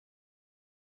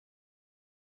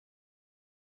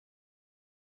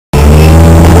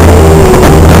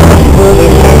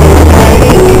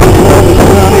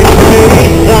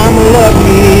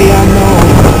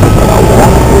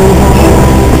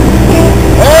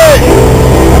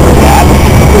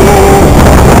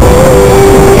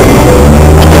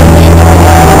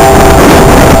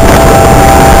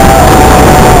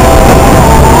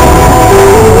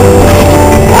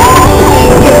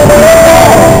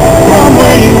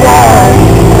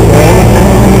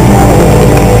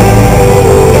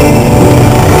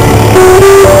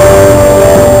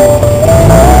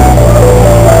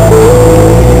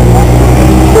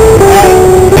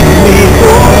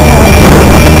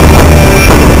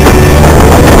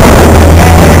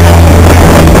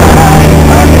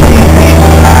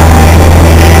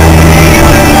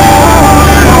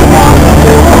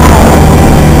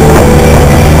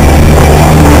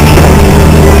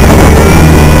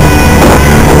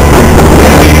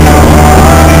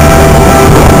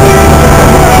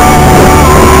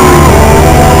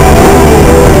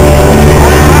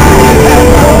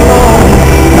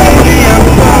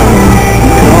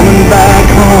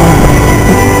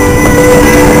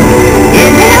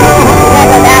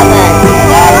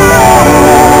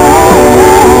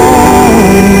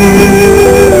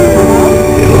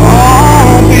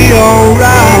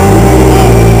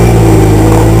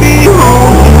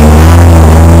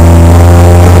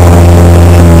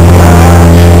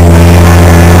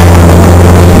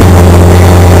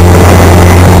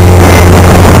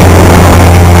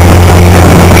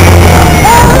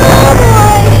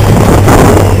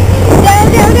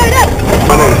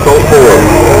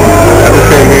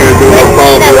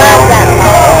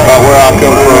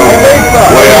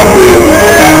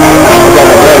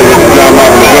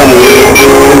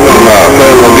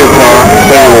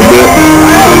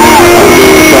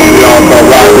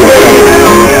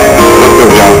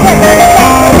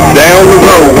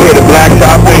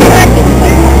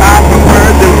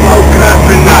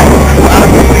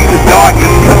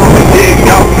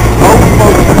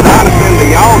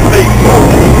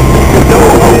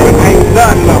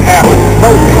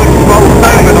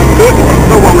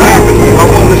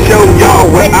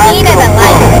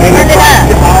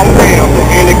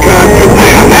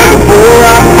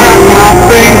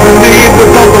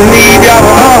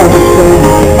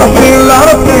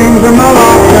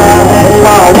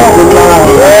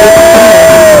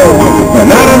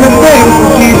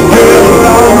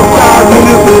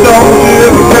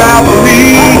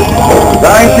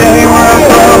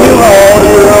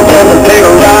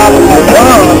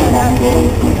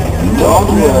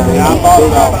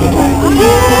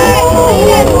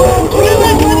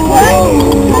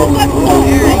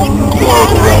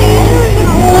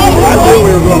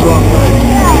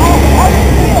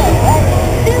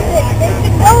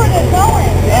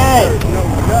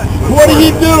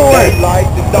doing? Light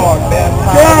the dark, man.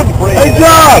 John! Hey,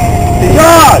 John!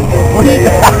 John! What are you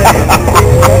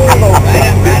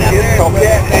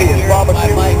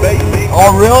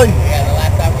Oh, really? Yeah, the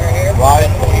last time we were here. Right.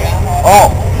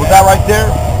 Oh, was that right there?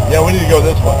 Yeah, we need to go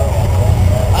this way.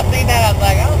 I seen that. I was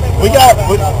like, I don't think We got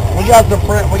some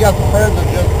friends that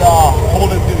just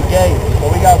pulled into the gate, so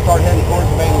we got to start heading towards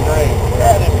the main grave.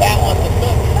 Yeah, this town wants to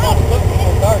cook. It wants to cook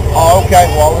before dark. Oh, okay.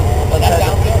 Well, let's That head.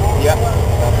 sounds good. Yep.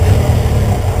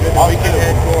 Good. We can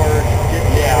head towards.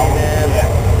 Yeah.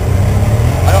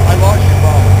 I lost your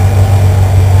phone.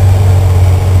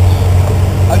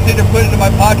 I was sitting there putting it in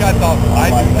my pocket. I thought, I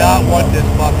do not want this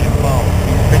fucking phone.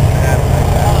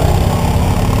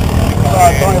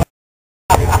 Sorry.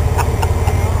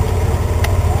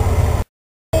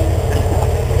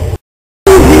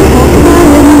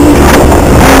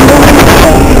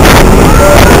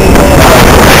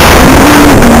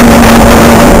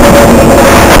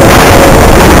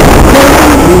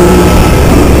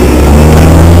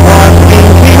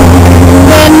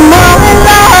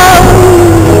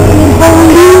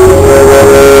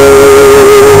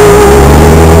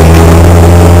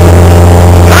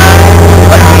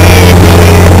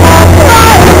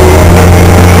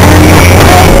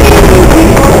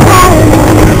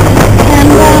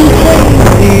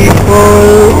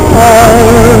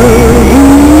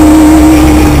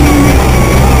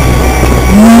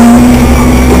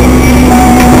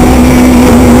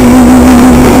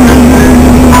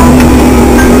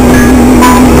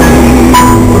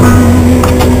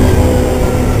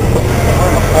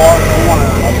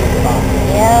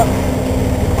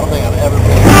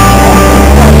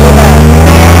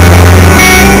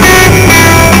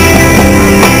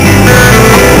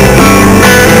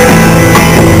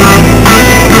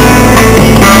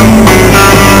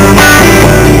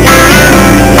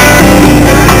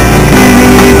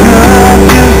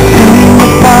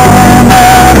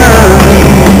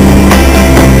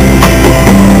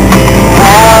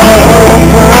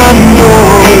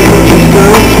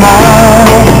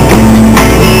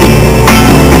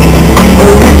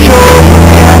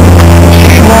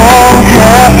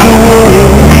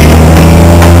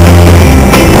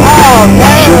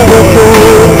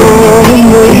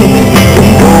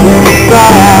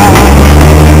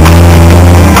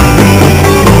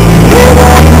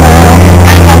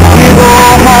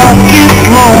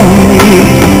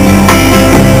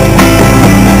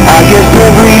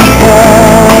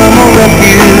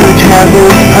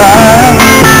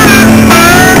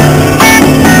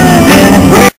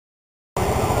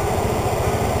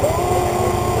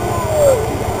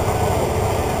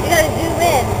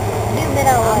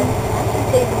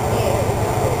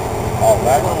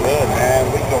 That's good, man.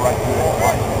 We can go right through that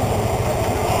light.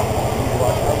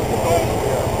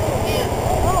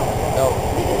 No.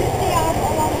 We can just stay on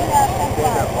along the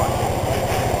fence line.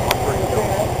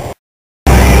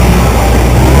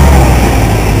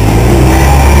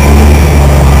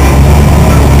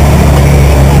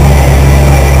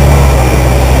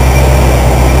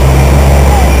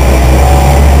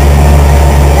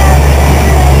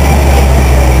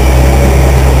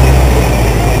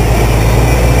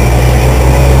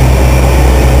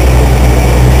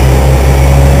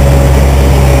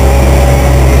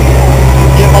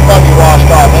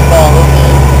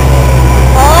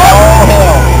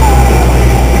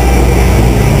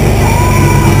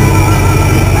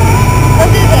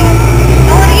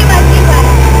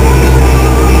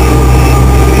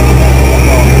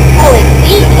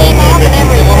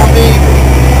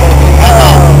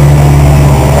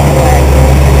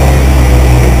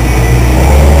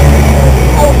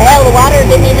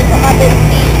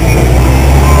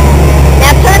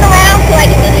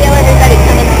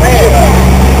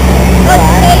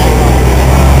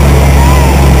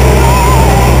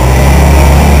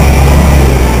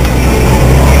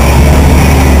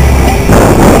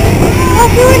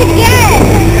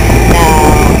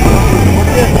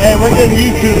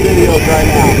 YouTube videos right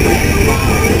now.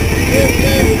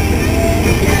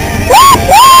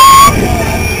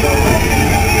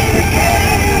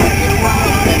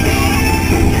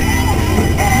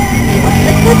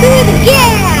 Let's go do it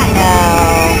again! No.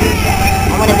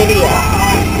 I want a video.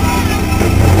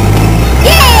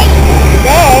 Yay!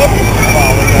 Dead.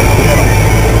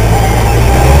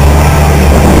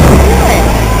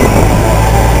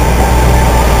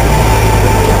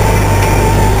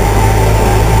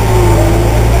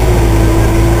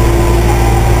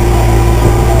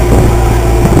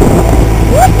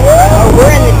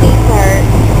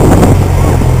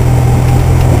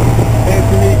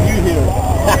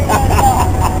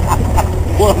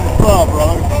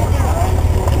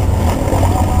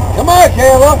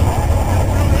 Kayla.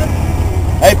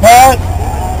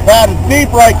 God, it's deep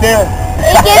right there.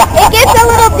 It gets a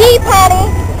little deep,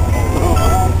 honey.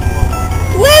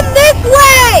 Swim this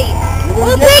way.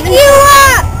 We'll pick you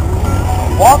up.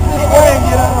 Walk this way and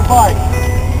get on a bike.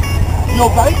 You'll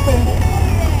bike me.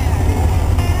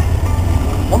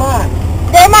 Come on.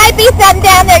 There might be something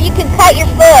down there you can cut your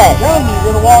foot. I'm telling you,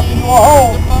 you're going to walk into a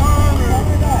hole.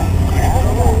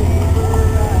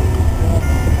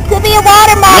 Could be a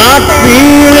water monster. Not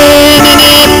feeling